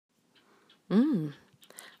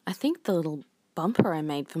I think the little bumper I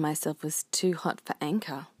made for myself was too hot for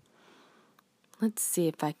Anchor. Let's see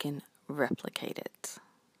if I can replicate it.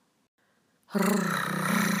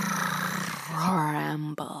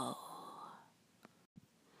 Ramble.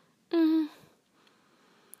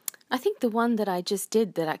 I think the one that I just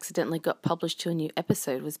did that accidentally got published to a new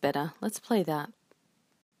episode was better. Let's play that.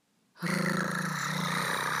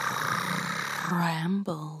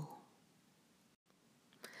 Ramble.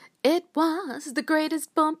 It was the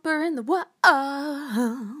greatest bumper in the world.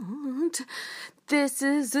 This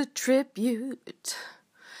is a tribute.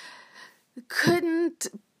 Couldn't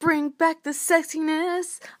bring back the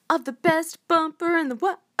sexiness of the best bumper in the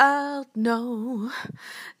world. No,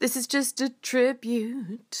 this is just a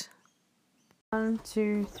tribute. 1,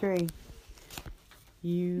 2, 3.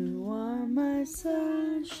 You are my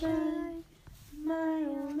sunshine, my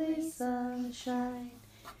only sunshine.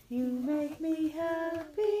 You make me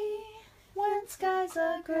happy when skies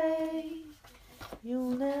are grey.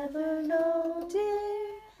 You'll never know,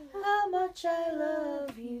 dear, how much I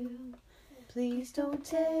love you. Please don't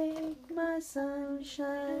take my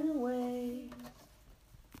sunshine away.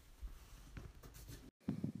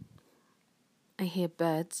 I hear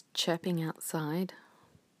birds chirping outside.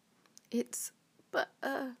 It's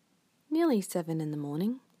nearly 7 in the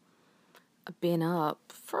morning. I've been up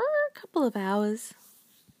for a couple of hours.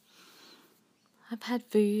 I've had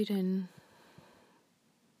food and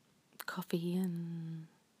coffee and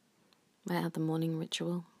my other morning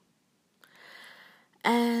ritual.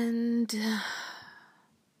 And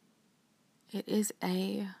it is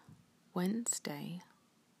a Wednesday.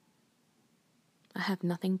 I have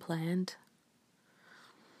nothing planned.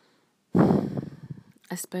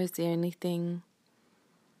 I suppose the only thing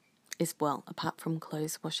is, well, apart from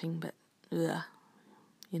clothes washing, but you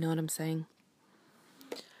know what I'm saying?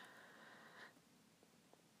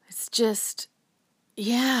 It's just,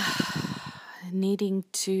 needing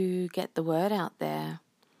to get the word out there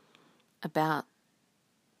about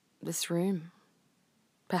this room,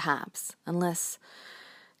 perhaps, unless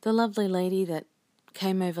the lovely lady that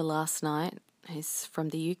came over last night is from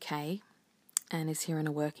the UK and is here on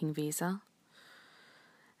a working visa,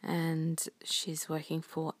 and she's working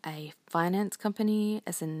for a finance company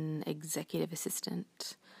as an executive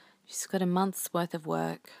assistant. She's got a month's worth of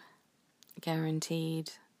work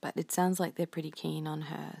guaranteed, but it sounds like they're pretty keen on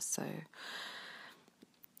her, so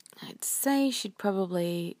I'd say she'd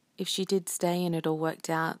probably, if she did stay and it all worked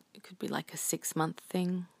out, it could be like a 6-month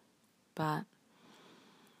thing, but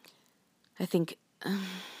I think, I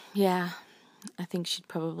think she'd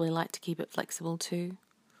probably like to keep it flexible too.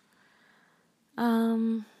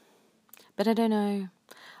 But I don't know.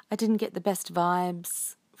 I didn't get the best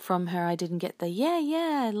vibes from her. I didn't get the,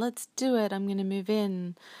 let's do it, I'm going to move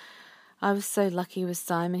in. I was so lucky with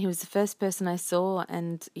Simon. He was the first person I saw,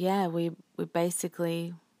 and we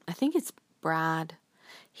basically, I think it's Brad.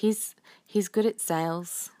 He's good at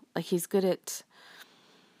sales. Like, he's good at,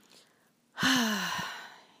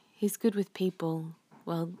 he's good with people.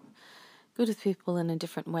 Well, good with people in a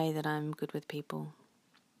different way that I'm good with people.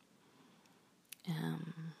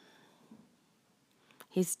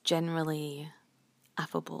 He's generally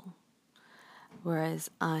affable,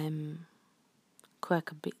 whereas I'm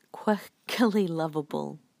quirkily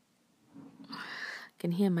lovable. I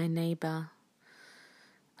can hear my neighbour,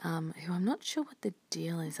 who I'm not sure what the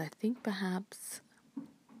deal is. I think perhaps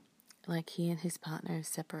like he and his partner have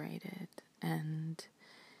separated and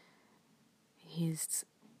he's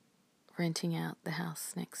renting out the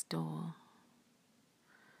house next door.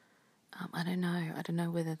 I don't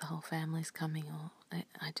know whether the whole family's coming or I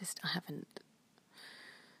haven't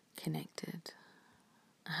connected.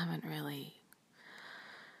 I haven't really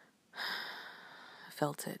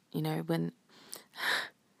felt it. You know, when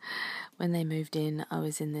they moved in, I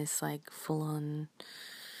was in this like full-on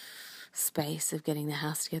space of getting the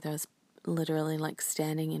house together. I was literally like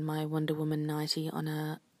standing in my Wonder Woman nightie on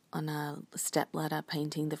a step ladder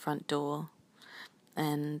painting the front door,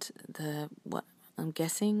 and what I'm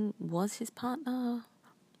guessing was his partner.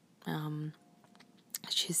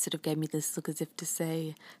 She sort of gave me this look as if to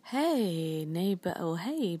say, "Hey, neighbor," or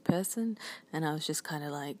 "Hey, person," and I was just kind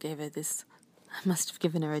of like, gave her this, I must have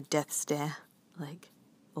given her a death stare, like,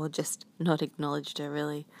 or just not acknowledged her,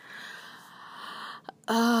 really.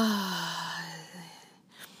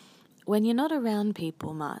 When you're not around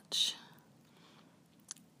people much,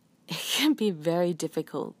 it can be very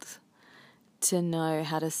difficult to know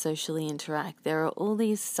how to socially interact. There are all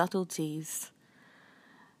these subtleties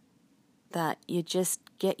that you just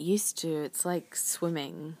get used to. It's like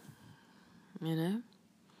swimming, you know?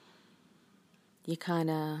 You kind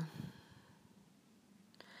of,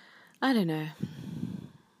 I don't know.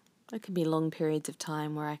 There can be long periods of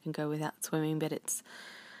time where I can go without swimming, but it's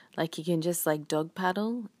like you can just like dog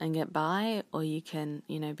paddle and get by, or you can,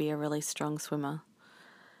 be a really strong swimmer.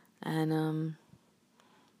 And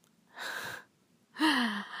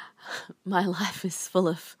my life is full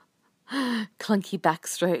of clunky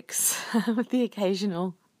backstrokes with the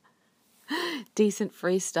occasional decent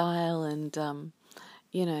freestyle and,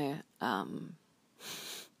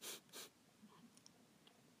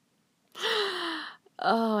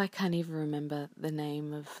 oh, I can't even remember the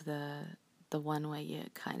name of the one where you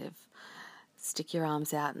kind of stick your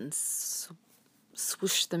arms out and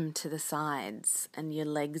swoosh them to the sides and your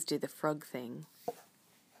legs do the frog thing.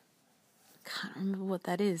 Can't remember what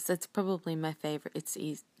that is. That's probably my favorite. It's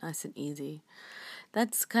easy, nice and easy.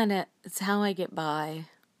 That's it's how I get by.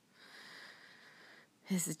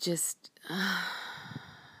 Is just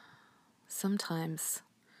sometimes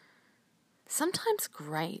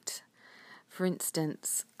great. For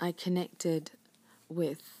instance, I connected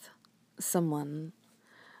with someone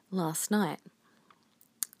last night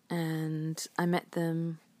and I met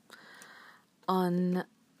them on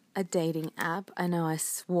a dating app. I know I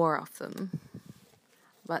swore off them,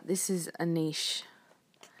 but this is a niche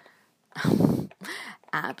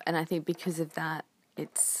app, and I think because of that,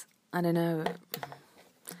 it's, I don't know,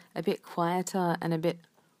 a bit quieter and a bit,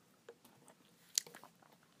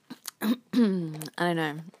 I don't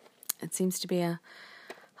know, it seems to be a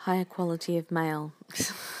higher quality of male.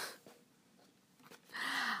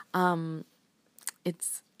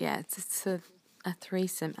 It's a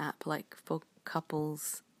threesome app, like for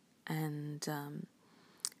couples and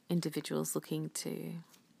individuals looking to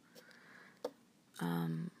I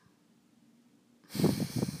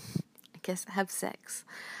guess have sex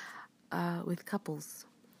with couples.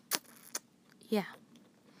 Yeah.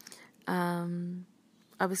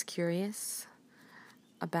 I was curious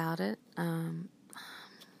about it. I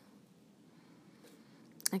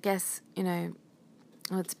guess,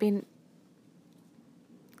 it's been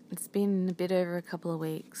a bit over a couple of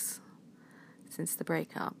weeks since the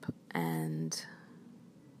breakup, and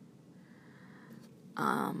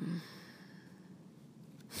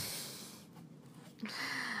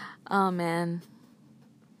oh man,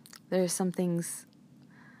 there are some things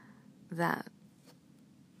that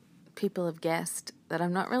people have guessed that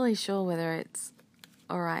I'm not really sure whether it's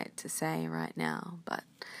alright to say right now, but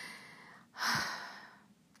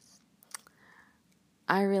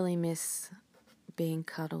I really miss being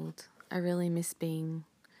cuddled. I really miss being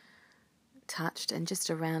touched and just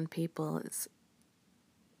around people. It's,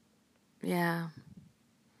 yeah.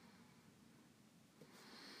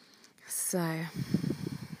 So,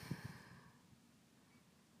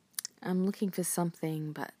 I'm looking for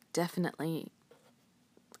something, but definitely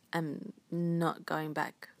I'm not going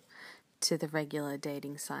back to the regular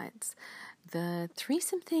dating sites. The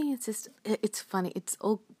threesome thing, it's funny. It's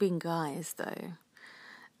all been guys, though,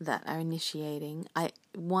 that are initiating.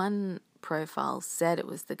 One profile said it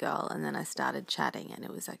was the girl, and then I started chatting, and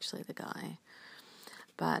it was actually the guy.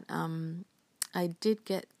 But I did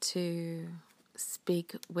get to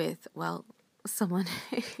speak with, someone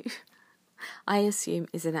who I assume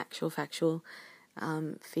is an actual factual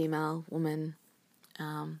female woman.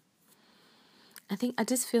 I think I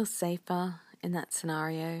just feel safer in that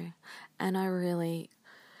scenario, and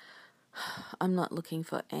I'm not looking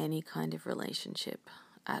for any kind of relationship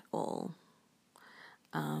at all.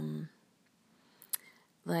 And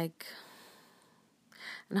I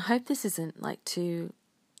hope this isn't too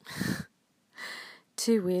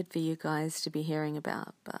weird for you guys to be hearing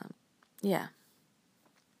about, but yeah,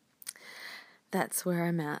 that's where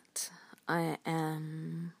I'm at. I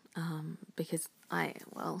am, because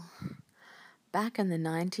back in the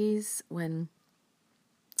 90s when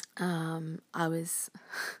I was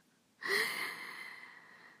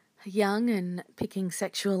young and picking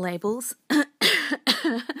sexual labels,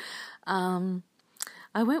 I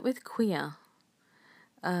went with queer,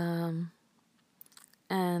 and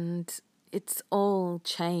it's all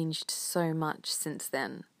changed so much since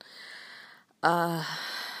then.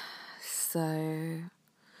 So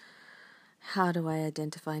how do I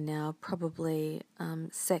identify now? Probably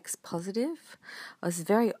sex positive. I was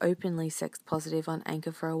very openly sex positive on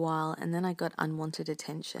Anchor for a while, and then I got unwanted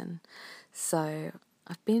attention. So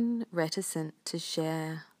I've been reticent to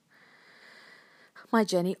share my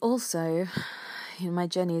journey. Also, my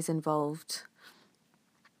journey is involved,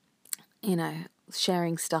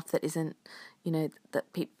 sharing stuff that isn't, that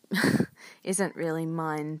isn't really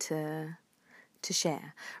mine to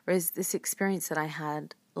share. Whereas this experience that I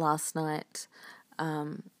had last night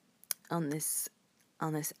on this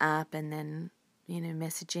app, and then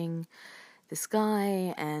messaging this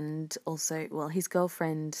guy, and also, well, his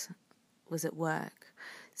girlfriend was at work.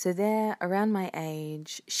 So they're around my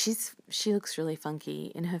age. She looks really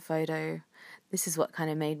funky in her photo. This is what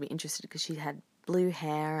kind of made me interested, because she had blue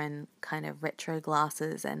hair and kind of retro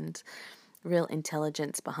glasses and real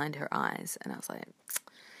intelligence behind her eyes. And I was like,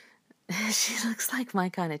 she looks like my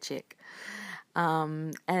kind of chick.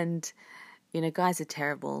 And, guys are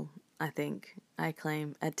terrible, I think, I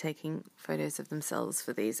claim, at taking photos of themselves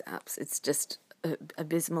for these apps. It's just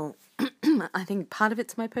abysmal. I think part of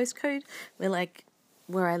it's my postcode.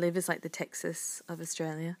 Where I live is like the Texas of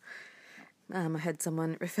Australia. I heard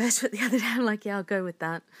someone refer to it the other day. I'm like, yeah, I'll go with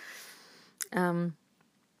that. And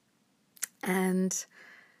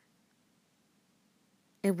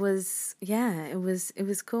it was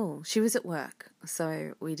cool. She was at work,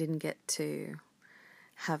 so we didn't get to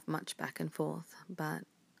have much back and forth, but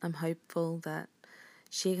I'm hopeful that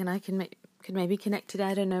she and I could maybe connect today.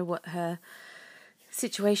 I don't know what her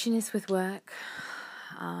situation is with work.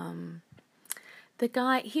 The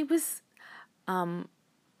guy, he was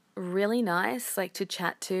really nice, to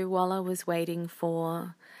chat to while I was waiting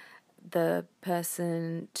for the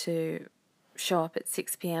person to show up at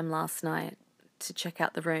 6 p.m. last night to check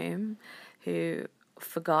out the room, who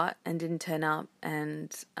forgot and didn't turn up,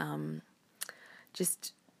 and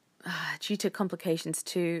just due to complications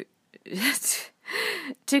too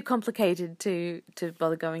complicated to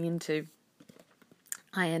bother going into,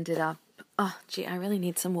 I ended up, I really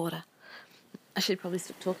need some water. I should probably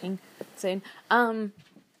stop talking soon.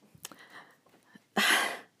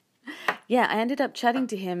 Yeah, I ended up chatting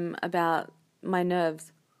to him about my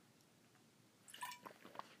nerves.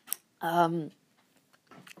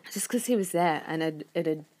 Just because he was there, and I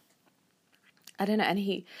don't know, and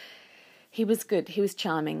he was good. He was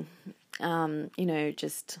charming.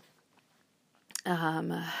 Just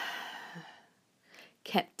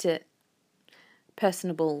kept it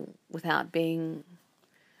personable without being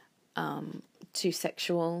too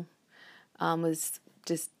sexual. Was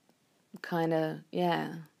just kind of,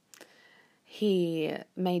 yeah. He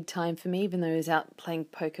made time for me, even though he was out playing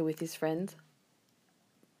poker with his friends.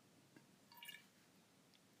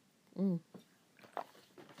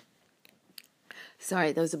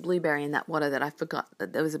 Sorry, there was a blueberry in that water that I forgot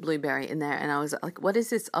that there was a blueberry in there, and I was like, what is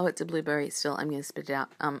this? Oh, it's a blueberry still. I'm going to spit it out.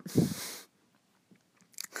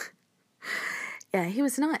 Yeah, he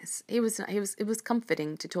was nice. It was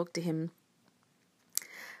comforting to talk to him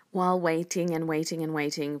while waiting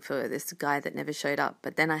for this guy that never showed up.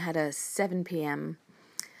 But then I had a 7 p.m.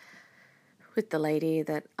 with the lady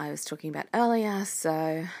that I was talking about earlier.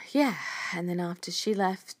 So, yeah. And then after she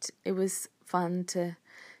left, it was fun to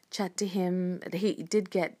chat to him. He did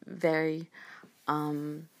get very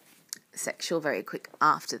sexual very quick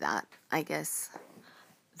after that, I guess.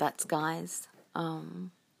 That's guys.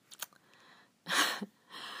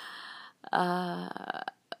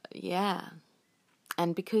 Yeah.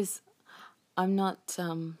 And because I'm not,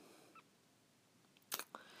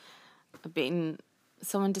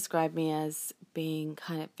 someone described me as being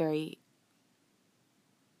kind of very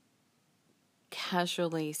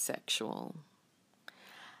casually sexual.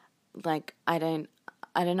 I don't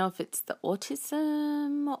know if it's the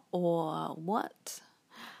autism or what,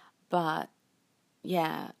 but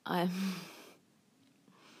yeah, I've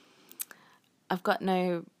got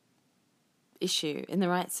no issue in the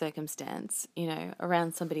right circumstance,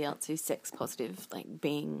 around somebody else who's sex positive,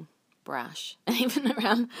 being brash, and even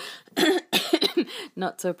around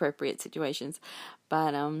not so appropriate situations.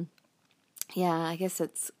 But yeah, I guess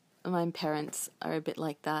my parents are a bit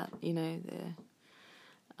like that, they're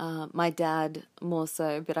my dad more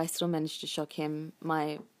so, but I still managed to shock him.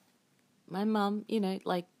 My mum,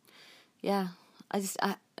 yeah, I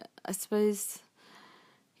suppose,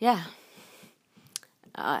 yeah,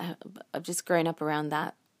 I've just grown up around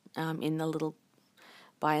that, in the little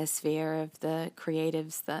biosphere of the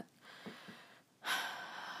creatives that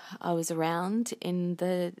I was around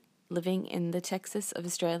living in the Texas of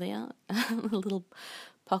Australia, a little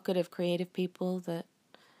pocket of creative people that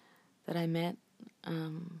I met.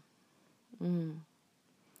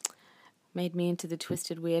 Made me into the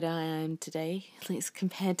twisted weird I am today, at least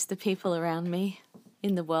compared to the people around me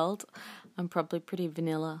in the world. I'm probably pretty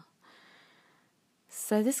vanilla.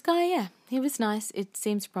 So this guy, yeah, he was nice. It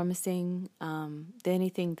seems promising. The only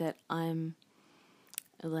thing that I'm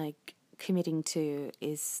committing to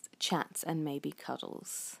is chats and maybe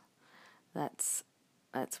cuddles. That's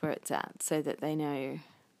where it's at, so that they know,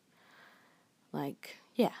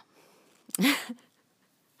 yeah.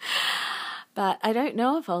 But I don't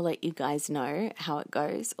know if I'll let you guys know how it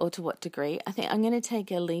goes or to what degree. I think I'm going to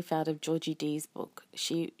take a leaf out of Georgie D's book.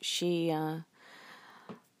 She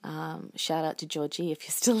Shout out to Georgie if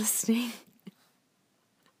you're still listening.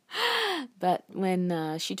 But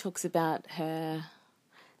when she talks about her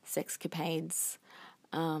sexcapades,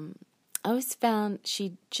 I always found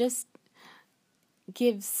she just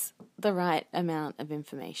gives the right amount of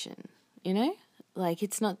information, you know? Like,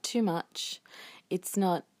 it's not too much, it's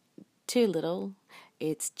not too little,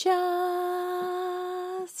 it's just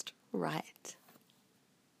right.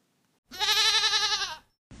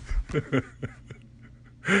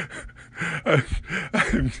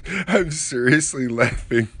 I'm seriously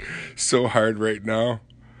laughing so hard right now.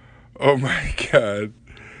 Oh my God.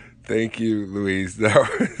 Thank you, Louise.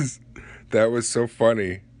 That was so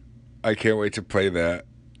funny. I can't wait to play that.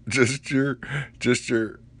 Just to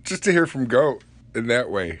hear from Goat in that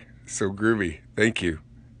way. So groovy. Thank you.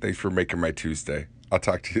 Thanks for making my Tuesday. I'll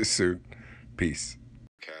talk to you soon. Peace.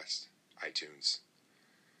 Cast, iTunes,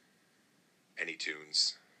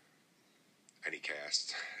 AnyTunes,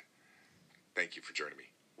 Anycast. Thank you for joining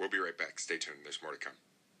me. We'll be right back. Stay tuned. There's more to come.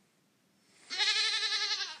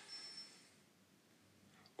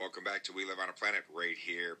 Welcome back to We Live on a Planet, right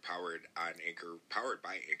here, powered by Anchor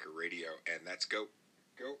Radio, and that's Goat.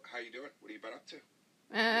 Goat, how you doing? What have you been up to?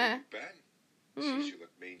 Ben? Jeez, you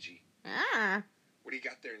look mangy. What do you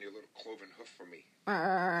got there in your little cloven hoof for me?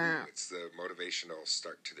 Ooh, it's the motivational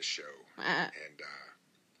start to the show. And,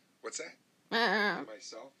 what's that?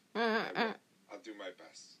 Myself? I'll do my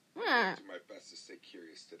best. I'll do my best to stay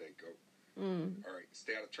curious today, Goat. All right,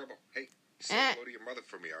 stay out of trouble. Hey, say hello to your mother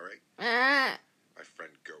for me, all right? My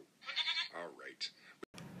friend Goat. All right.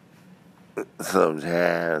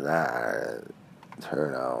 Sometimes I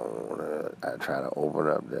turn on, I try to open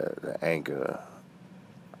up the Anchor,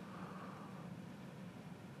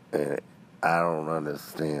 and I don't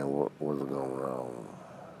understand what's going on.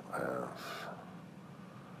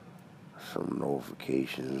 Some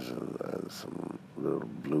notifications and some little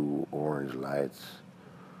blue, orange lights.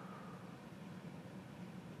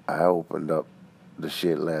 I opened up the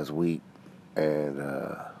shit last week, and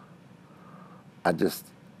I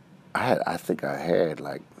think I had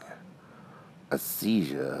like a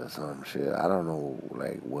seizure or some shit. I don't know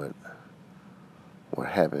like what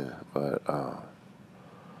happened, but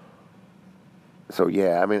so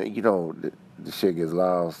yeah, I mean, you know, the shit gets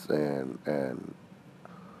lost, and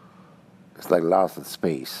it's like lost in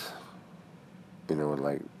space, you know,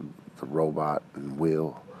 like the robot and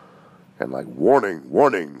Will, and like warning, Will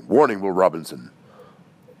Robinson.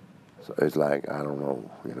 So it's like, I don't know,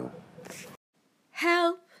 you know.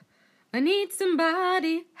 Help, I need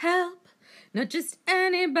somebody, help, not just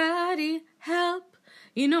anybody, help,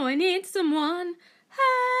 you know I need someone,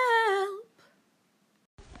 help.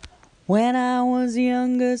 When I was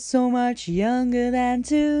younger, so much younger than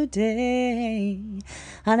today,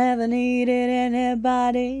 I never needed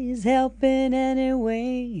anybody's help in any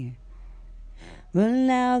way. But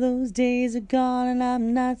now those days are gone and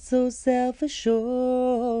I'm not so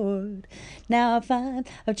self-assured. Now I find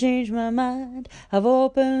I've changed my mind, I've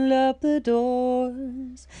opened up the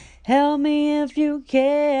doors. Help me if you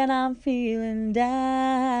can, I'm feeling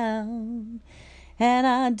down. And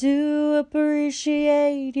I do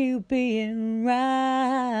appreciate you being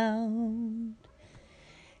round.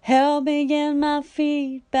 Help me get my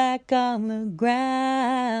feet back on the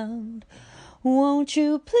ground. Won't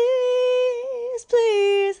you please,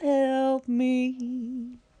 please help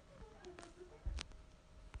me?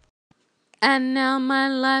 And now my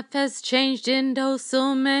life has changed in oh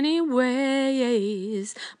so many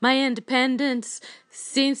ways. My independence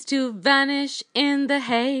seems to vanish in the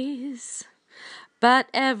haze. But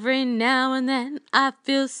every now and then I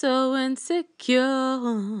feel so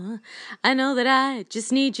insecure. I know that I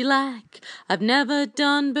just need you like I've never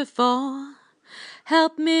done before.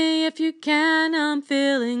 Help me if you can, I'm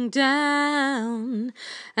feeling down.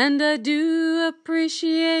 And I do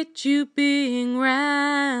appreciate you being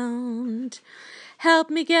round.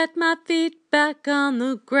 Help me get my feet back on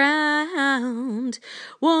the ground.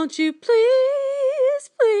 Won't you please,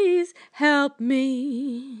 please help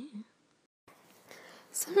me?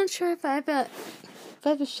 So I'm not sure if I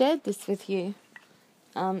ever shared this with you.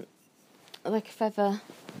 Like if ever,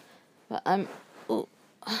 but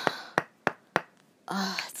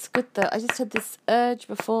it's good though. I just had this urge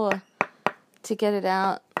before to get it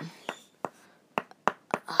out.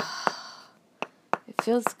 It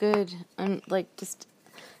feels good. I'm like it's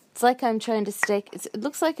like I'm trying to stake. It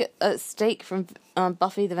looks like a steak from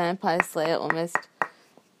Buffy the Vampire Slayer almost,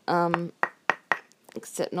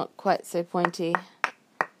 except not quite so pointy.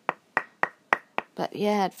 But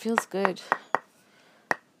yeah, it feels good.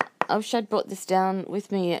 I wish I'd brought this down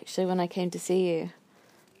with me actually when I came to see you,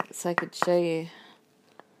 so I could show you.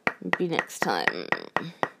 Maybe next time.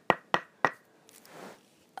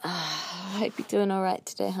 hope you're doing all right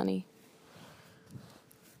today, honey.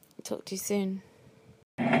 Talk to you soon.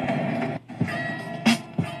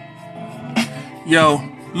 Yo,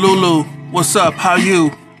 Lulu, what's up? How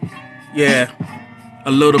you? Yeah, a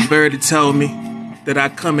little birdie told me that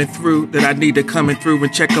I need to come through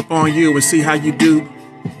and check up on you and see how you do.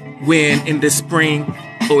 When in the spring,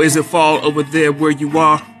 or is it fall over there where you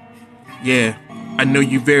are? Yeah, I know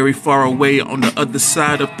you very far away on the other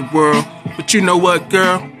side of the world, but you know what,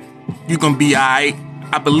 girl? You gonna be alright.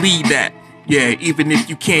 I believe that. Yeah, even if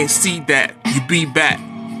you can't see that, you be back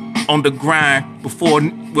on the grind before,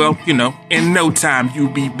 well, you know, in no time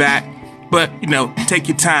you'll be back. But, you know, take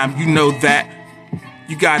your time, you know that.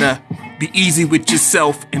 You gotta be easy with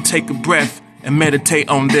yourself and take a breath and meditate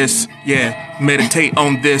on this. Yeah, meditate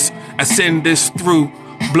on this. I send this through,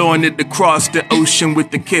 blowing it across the ocean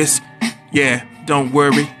with a kiss. Yeah, don't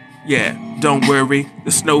worry. Yeah, don't worry.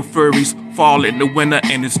 The snow furries fall in the winter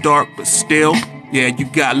and it's dark, but still, yeah, you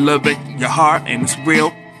got love in your heart and it's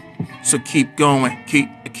real. So keep going, keep.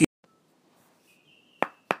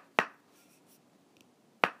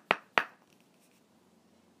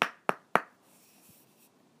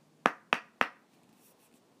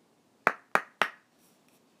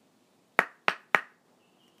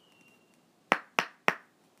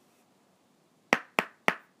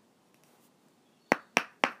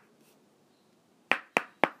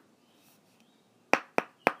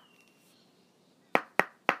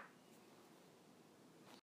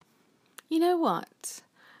 You know what?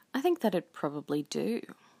 I think that'd probably do.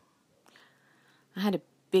 I had a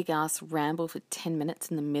big-ass ramble for 10 minutes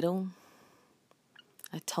in the middle.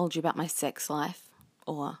 I told you about my sex life,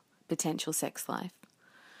 or potential sex life.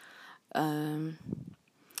 I've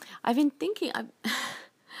been thinking,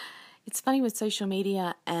 it's funny with social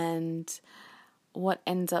media and what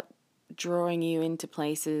ends up drawing you into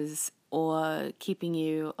places or keeping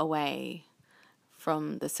you away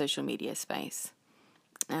from the social media space.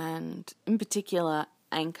 And in particular,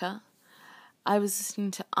 Anchor. I was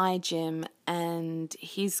listening to iGym and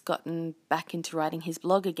he's gotten back into writing his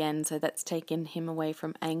blog again, so that's taken him away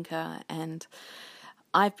from Anchor. And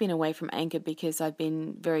I've been away from Anchor because I've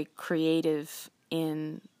been very creative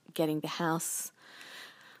in getting the house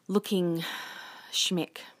looking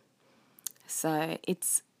schmick. So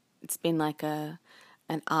it's been like an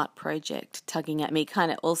art project tugging at me, kind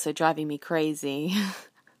of also driving me crazy.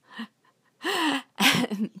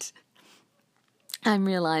 And I'm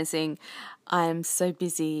realizing I'm so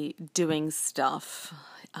busy doing stuff.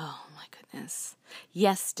 Oh my goodness.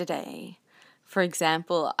 Yesterday, for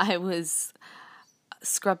example, I was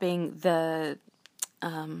scrubbing the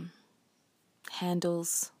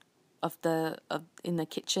handles in the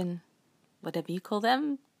kitchen, whatever you call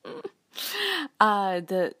them.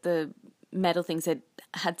 The metal things that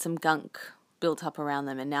had some gunk built up around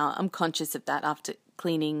them, and now I'm conscious of that after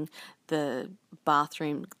cleaning the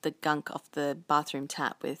gunk off the bathroom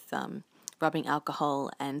tap with rubbing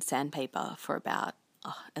alcohol and sandpaper for about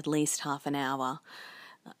at least half an hour,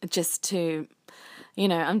 just to,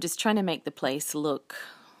 I'm just trying to make the place look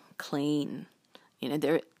clean.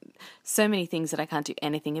 There are so many things that I can't do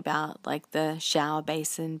anything about, like the shower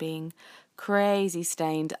basin being crazy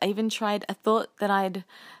stained. I thought that I'd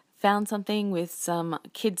found something with some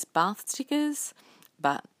kids' bath stickers,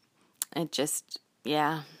 but it just,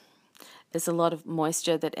 there's a lot of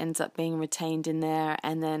moisture that ends up being retained in there,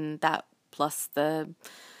 and then that plus the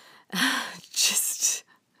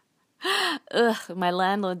my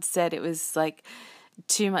landlord said it was like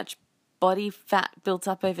too much body fat built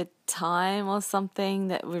up over time or something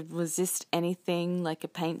that would resist anything like a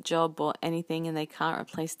paint job or anything, and they can't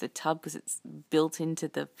replace the tub because it's built into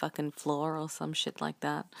the fucking floor or some shit like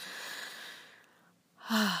that.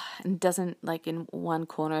 And doesn't, like, in one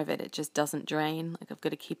corner of it just doesn't drain. Like, I've got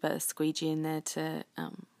to keep a squeegee in there to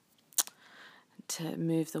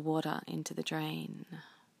move the water into the drain.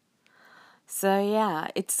 So yeah,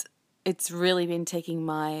 it's really been taking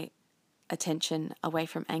my attention away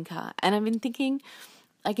from Anchor. And I've been thinking,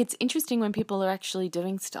 like, it's interesting when people are actually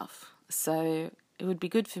doing stuff. So it would be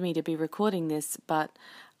good for me to be recording this, but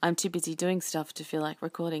I'm too busy doing stuff to feel like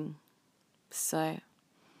recording. So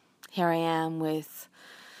here I am with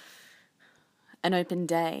an open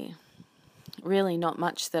day. Really not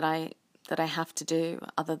much that I have to do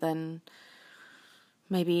other than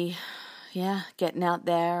maybe, getting out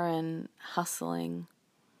there and hustling.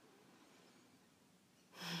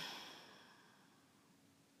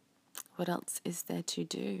 What else is there to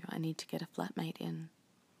do? I need to get a flatmate in.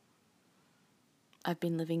 I've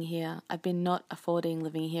been living here. I've been not affording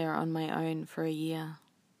living here on my own for a year.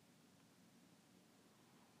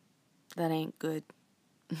 That ain't good.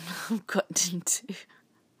 I've gotten into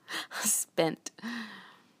spent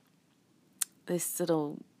this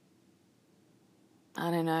little,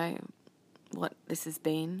 I don't know what this has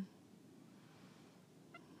been.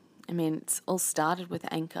 I mean, it's all started with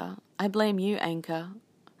Anchor. I blame you, Anchor.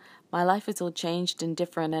 My life is all changed and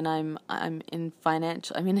different, and I'm in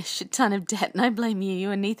a shit ton of debt, and I blame you. You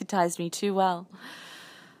anaesthetized me too well.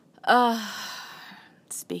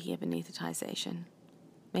 Speaking of anaesthetization,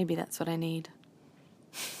 maybe that's what I need.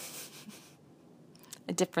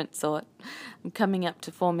 A different sort. I'm coming up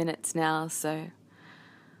to 4 minutes now, so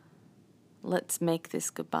let's make this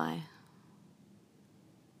goodbye.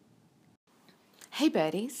 Hey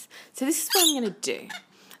birdies, so this is what I'm going to do.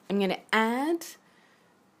 I'm going to add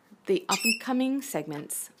the up-and-coming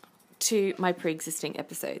segments to my pre-existing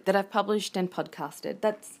episode that I've published and podcasted.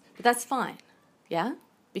 That's fine, yeah?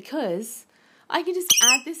 Because I can just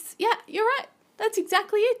add this. Yeah, you're right. That's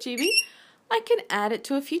exactly it, GB. I can add it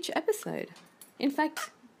to a future episode. In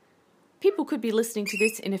fact, people could be listening to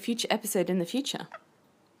this in a future episode in the future.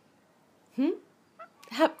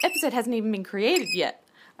 Episode hasn't even been created yet.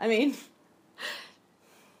 I mean,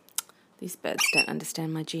 these birds don't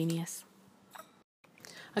understand my genius.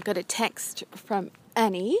 I got a text from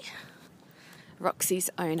Annie, Roxy's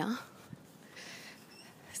owner,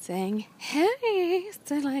 saying, hey,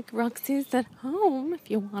 so like Roxy's at home if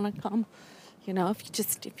you want to come, you know,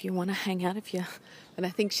 if you want to hang out, and I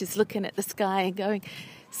think she's looking at the sky and going,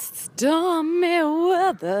 stormy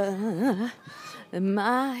weather,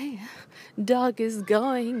 my dog is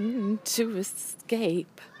going to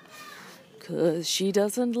escape. 'Cause she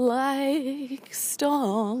doesn't like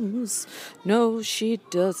storms. No, she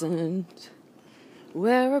doesn't.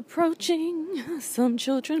 We're approaching some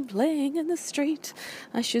children playing in the street.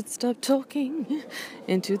 I should stop talking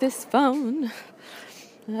into this phone.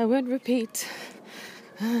 I won't repeat.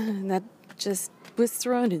 That just was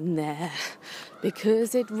thrown in there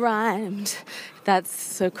because it rhymed. That's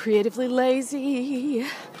so creatively lazy.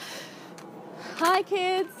 Hi,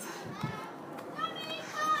 kids.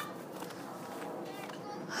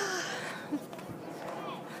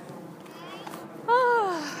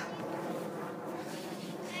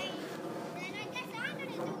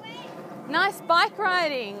 Nice bike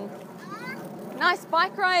riding. Nice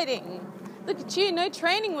bike riding. Look at you, no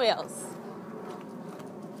training wheels.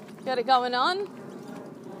 Got it going on.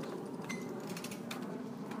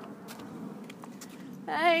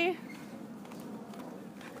 Hey.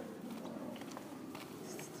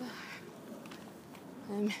 So,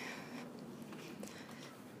 I'm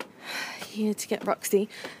here to get Roxy.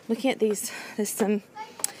 Looking at these, there's some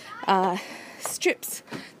strips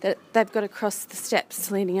that they've got across the steps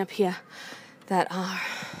leading up here that are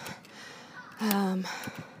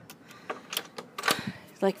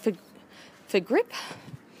like for grip,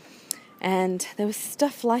 and there was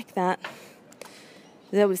stuff like that.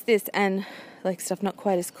 There was this and like stuff not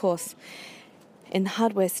quite as coarse in the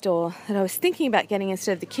hardware store that I was thinking about getting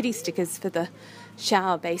instead of the kitty stickers for the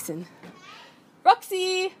shower basin.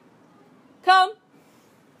 Roxy, come.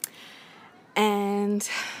 And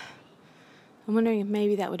I'm wondering if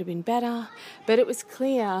maybe that would have been better, but it was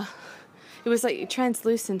clear. It was like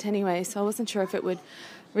translucent anyway, so I wasn't sure if it would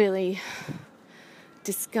really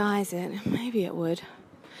disguise it. Maybe it would.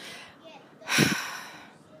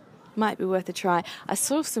 Might be worth a try. I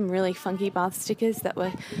saw some really funky bath stickers that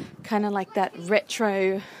were kind of like that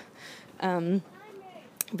retro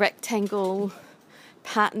rectangle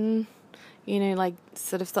pattern, you know, like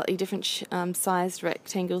sort of slightly different sized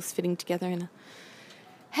rectangles fitting together in a...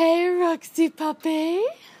 Hey, Roxy puppy.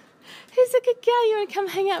 Who's a good girl? You want to come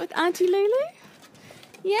hang out with Auntie Lulu?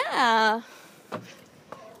 Yeah.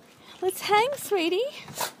 Let's hang, sweetie.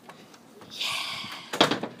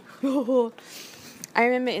 Yeah. Oh. I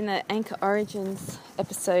remember in the Anchor Origins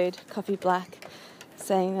episode, Coffee Black,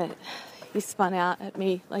 saying that he spun out at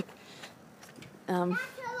me like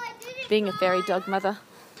being a fairy dog mother.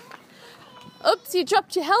 Oops, you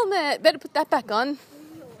dropped your helmet. Better put that back on.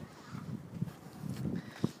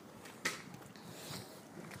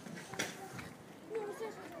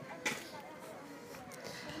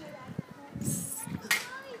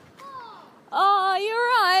 Oh, you're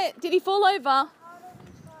right. Did he fall over?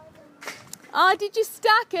 Oh, did you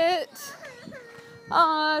stack it?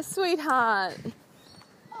 Oh, sweetheart.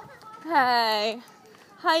 Hey,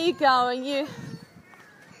 how you going?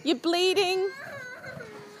 You bleeding?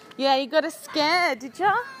 Yeah, you got a scare, did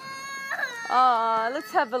ya? Oh,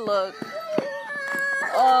 let's have a look.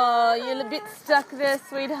 Oh, you're a bit stuck there,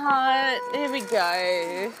 sweetheart. Here we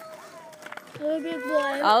go.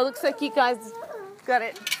 Oh, looks like you guys got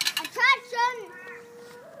it.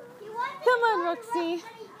 Come on, Roxy.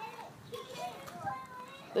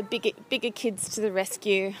 The bigger kids to the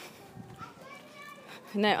rescue.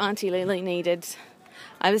 No Auntie Lily needed.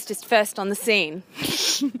 I was just first on the scene.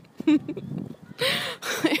 I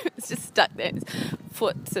was just stuck there. His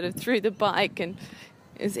foot sort of through the bike, and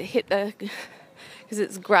as it hit because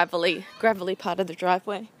it's gravelly part of the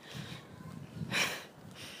driveway.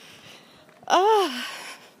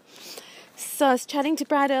 So I was chatting to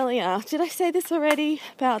Brad earlier. Did I say this already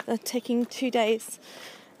about the taking 2 days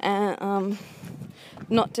and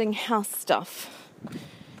not doing house stuff?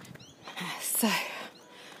 So,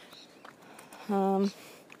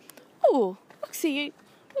 Roxy,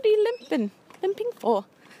 what are you limping for?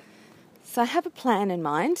 So I have a plan in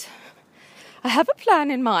mind.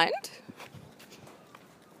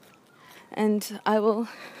 And I will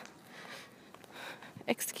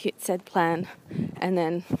execute said plan and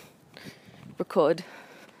then record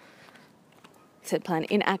said plan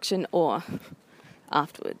in action or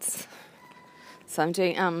afterwards. So I'm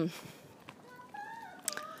doing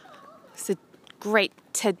it's a great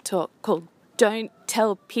TED Talk called Don't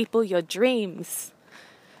Tell People Your Dreams,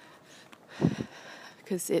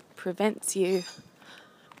 because it prevents you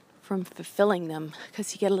from fulfilling them,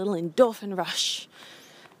 because you get a little endorphin rush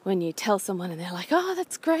when you tell someone and they're like, oh,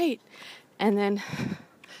 that's great, and then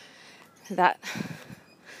that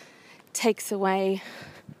takes away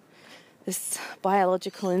this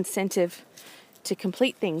biological incentive to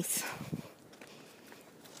complete things.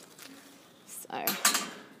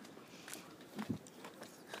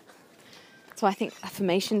 So I think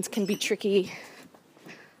affirmations can be tricky.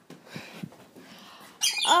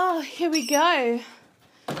 Oh, here we go.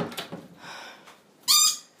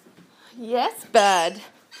 Yes, bud.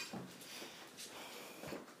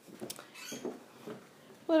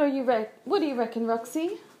 What do you reckon,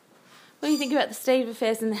 Roxy? What do you think about the state of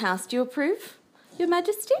affairs in the house? Do you approve, Your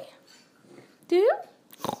Majesty? Do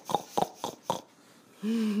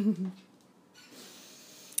you?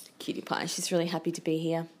 Cutie pie, she's really happy to be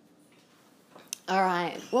here. All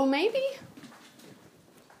right, well, maybe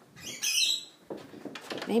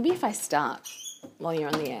if I start while you're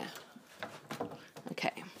on the air.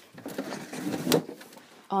 Okay.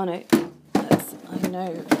 Oh, no. I know.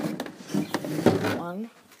 One.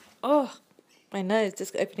 Oh, my nose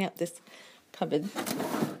just opening up this cupboard.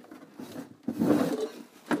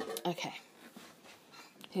 Okay.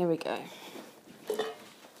 Here we go.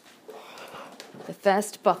 The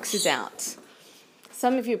first box is out.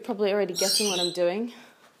 Some of you are probably already guessing what I'm doing.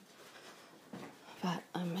 But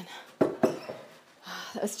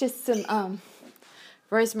that's just some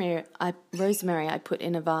rosemary I put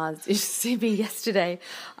in a vase. You should see me yesterday.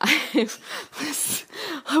 I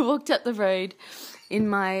walked up the road in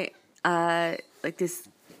my this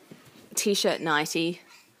t-shirt nightie.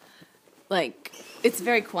 Like, it's a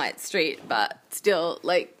very quiet street, but still,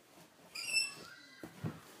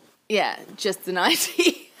 just the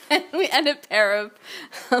nightie. And we had a pair of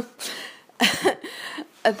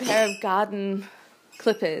garden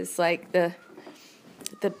clippers, like the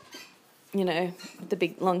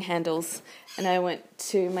big long handles. And I went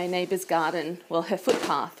to my neighbour's garden, well, her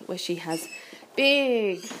footpath, where she has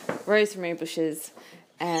big rosemary bushes,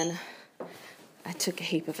 and I took a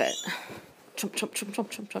heap of it. Chomp, chomp, chomp, chomp,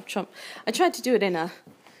 chomp, chomp, chomp. I tried to do it in a,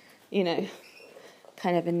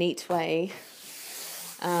 kind of a neat way.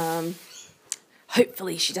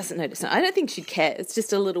 Hopefully she doesn't notice. No, I don't think she'd care. It's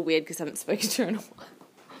just a little weird because I haven't spoken to her in a while.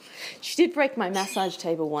 She did break my massage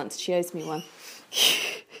table once. She owes me one.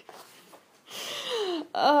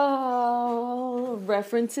 Oh,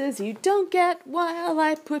 references you don't get while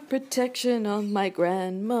I put protection on my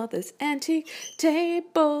grandmother's antique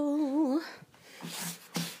table.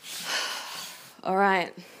 All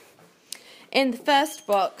right. In the first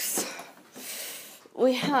box,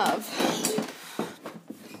 we have...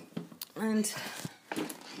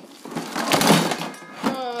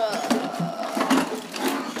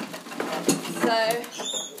 So,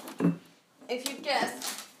 if you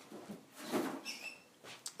guessed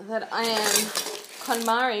that I am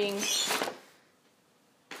KonMariing,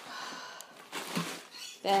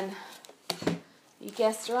 then you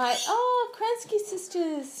guessed right. Oh, Kransky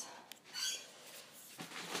sisters.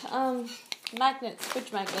 Magnets,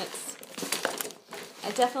 fridge magnets.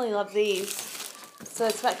 I definitely love these. So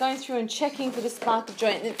it's about going through and checking for the spark of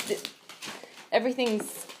joy.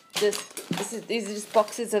 Everything's just, these are just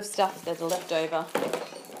boxes of stuff that are left over.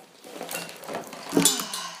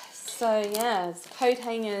 So yeah, it's coat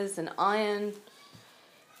hangers and iron.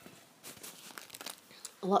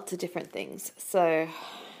 Lots of different things. So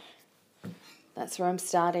that's where I'm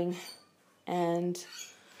starting. And,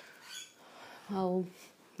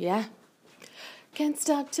 can't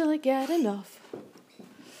stop till I get enough.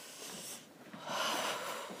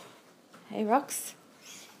 Hey, Rox.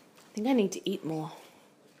 I think I need to eat more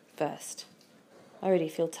first. I already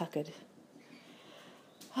feel tuckered.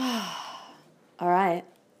 All right,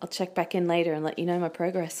 I'll check back in later and let you know my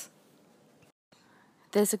progress.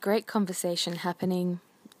 There's a great conversation happening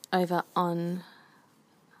over on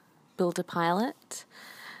Build a Pilot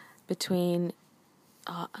between,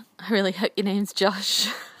 I really hope your name's Josh,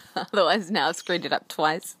 otherwise now I've screwed it up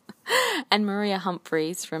twice, and Maria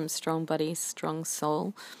Humphreys from Strong Body, Strong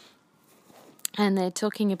Soul. And they're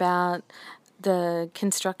talking about the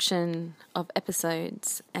construction of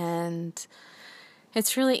episodes, and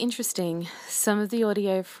it's really interesting. Some of the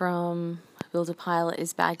audio from Build a Pilot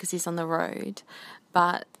is bad because he's on the road,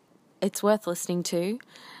 but it's worth listening to.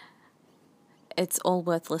 It's all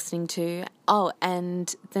worth listening to. Oh,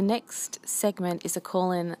 and the next segment is a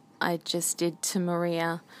call-in I just did to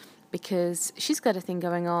Maria because she's got a thing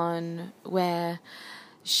going on where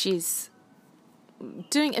she's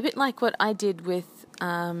doing a bit like what I did with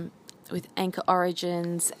Anchor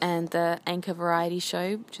Origins and the Anchor Variety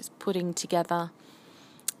Show, just putting together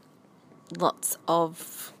lots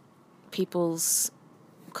of people's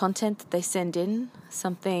content that they send in,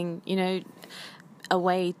 something, a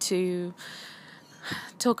way to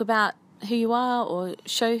talk about who you are or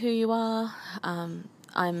show who you are. I'm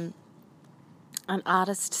an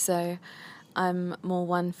artist, so I'm more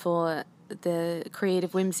one for the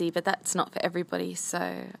creative whimsy, but that's not for everybody.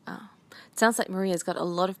 So it sounds like Maria's got a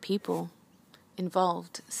lot of people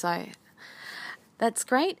involved, so that's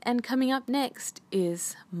great. And coming up next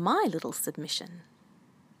is my little submission.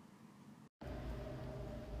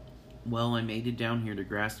 Well, I made it down here to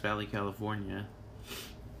Grass Valley, California.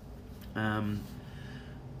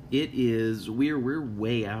 We're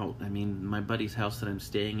way out. I mean, my buddy's house that I'm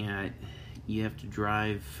staying at, you have to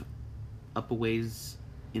drive up a ways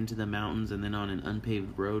into the mountains and then on an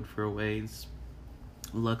unpaved road for a ways.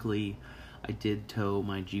 Luckily, I did tow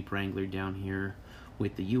my Jeep Wrangler down here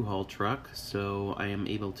with the U-Haul truck, so I am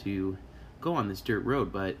able to go on this dirt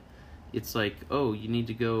road, but it's like, oh, you need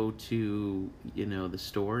to go to, the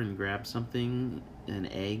store and grab something, an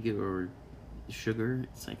egg or sugar.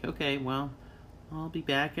 It's like, okay, well, I'll be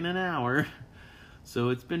back in an hour. So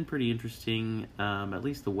it's been pretty interesting. At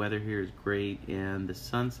least the weather here is great, and the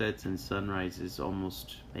sunsets and sunrises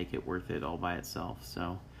almost make it worth it all by itself.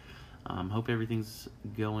 So hope everything's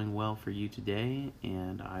going well for you today,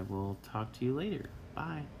 and I will talk to you later.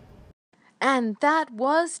 Bye. And that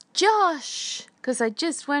was Josh, because I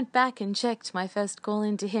just went back and checked my first call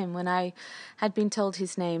into him when I had been told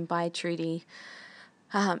his name by Trudy,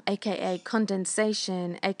 aka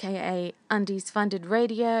Condensation, aka Undies Funded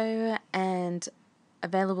Radio, and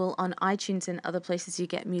available on iTunes and other places you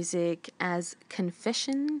get music as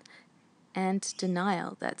Confession and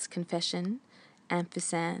Denial. That's Confession,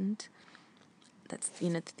 ampersand. That's, the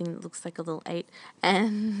thing that looks like a little 8.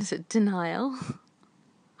 And Denial.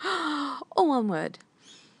 All one word.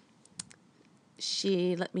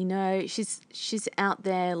 She let me know. She's out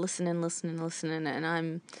there listening, and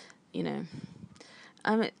I'm,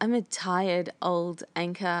 I'm a tired old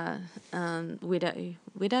anchor widow.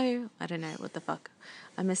 I don't know what the fuck.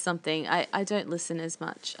 I miss something. I don't listen as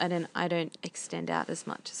much. I don't extend out as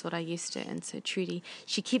much as what I used to. And so Trudy,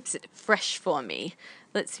 she keeps it fresh for me.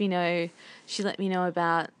 Lets me know. She let me know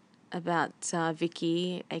about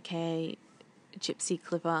Vicky, aka Gypsy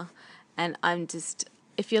Clipper, and I'm just.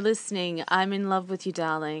 If you're listening, I'm in love with you,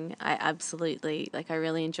 darling. I absolutely I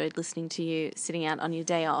really enjoyed listening to you sitting out on your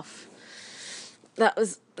day off. That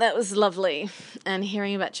was lovely, and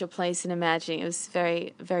hearing about your place and imagining, it was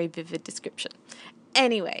very, very vivid description.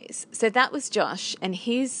 Anyways, so that was Josh, and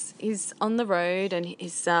he's on the road, and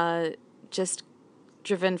he's just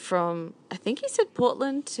driven from, I think he said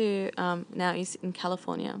Portland to now he's in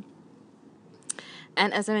California.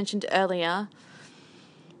 And as I mentioned earlier,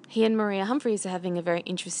 he and Maria Humphreys are having a very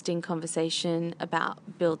interesting conversation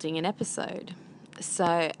about building an episode.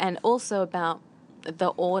 So, and also about the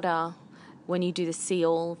order when you do the see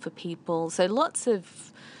all for people. So lots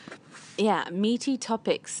of, meaty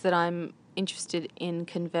topics that I'm interested in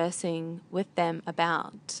conversing with them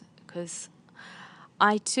about, because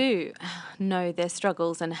I too know their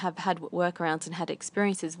struggles and have had workarounds and had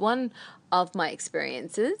experiences. One of my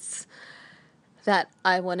experiences that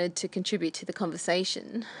I wanted to contribute to the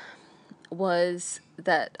conversation was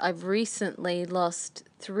that I've recently lost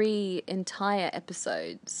 3 entire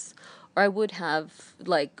episodes, or I would have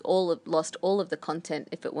lost all of the content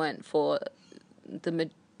if it weren't for the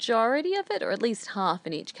majority of it, or at least half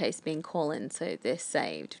in each case being call-ins, so they're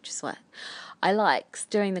saved, which is what I like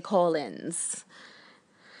doing the call-ins.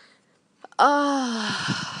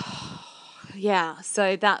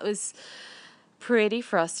 So that was pretty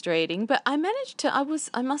frustrating, but I managed to,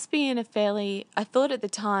 I must be in a fairly, I thought at the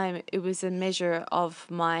time it was a measure of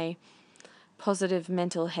my positive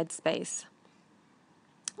mental headspace.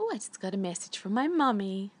 Oh, I just got a message from my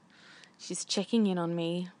mummy. She's checking in on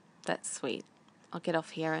me. That's sweet. I'll get off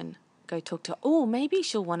here and go talk to her. Oh, maybe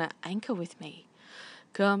she'll want to anchor with me.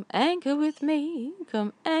 Come anchor with me.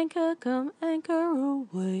 Come anchor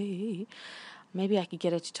away. Maybe I could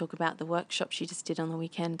get her to talk about the workshop she just did on the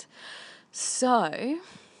weekend. So,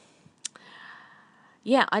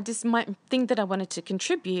 yeah, my thing that I wanted to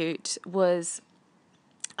contribute was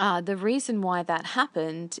the reason why that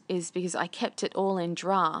happened is because I kept it all in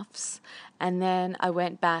drafts, and then I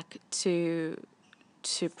went back to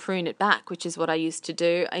prune it back, which is what I used to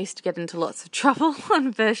do. I used to get into lots of trouble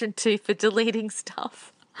on version 2 for deleting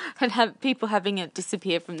stuff and have people having it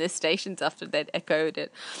disappear from their stations after they'd echoed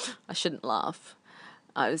it. I shouldn't laugh.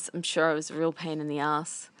 I'm sure I was a real pain in the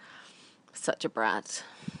ass. Such a brat.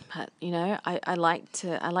 But, I like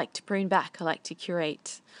to prune back. I like to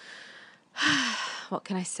curate. What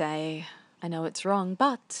can I say? I know it's wrong,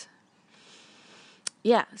 but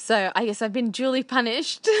yeah, so I guess I've been duly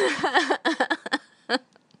punished.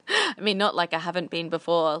 I mean, not like I haven't been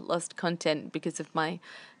before, lost content because of my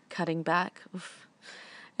cutting back. Oof.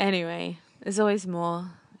 Anyway, there's always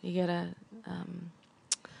more. You gotta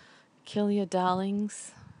kill your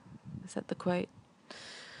darlings. Is that the quote?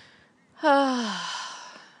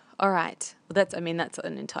 All right. Well, that's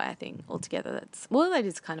an entire thing altogether. That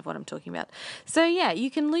is kind of what I'm talking about. So yeah,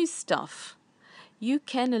 you can lose stuff. You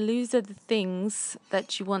can lose the things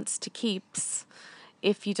that you want to keep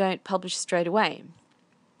if you don't publish straight away.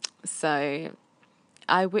 So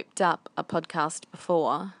I whipped up a podcast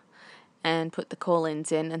before and put the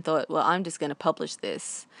call-ins in and thought, well, I'm just going to publish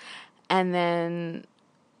this. And then,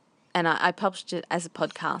 I published it as a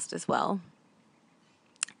podcast as well.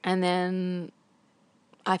 And then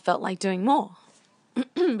I felt like doing more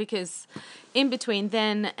because in between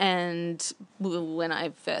then and when I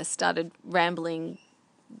first started rambling,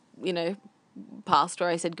 past where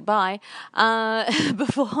I said goodbye,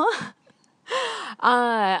 before,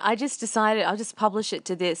 I just decided I'll just publish it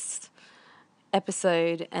to this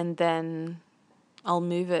episode and then I'll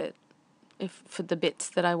move it for the bits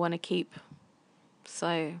that I want to keep.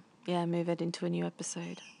 So, yeah, move it into a new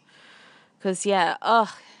episode. Because,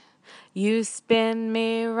 you spin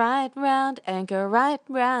me right round, anchor right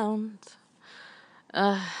round.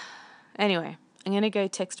 Anyway, I'm going to go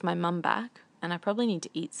text my mum back, and I probably need to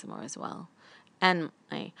eat some more as well. And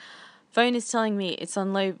my phone is telling me it's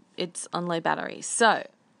on low battery. So,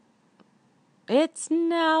 it's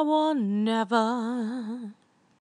now or never.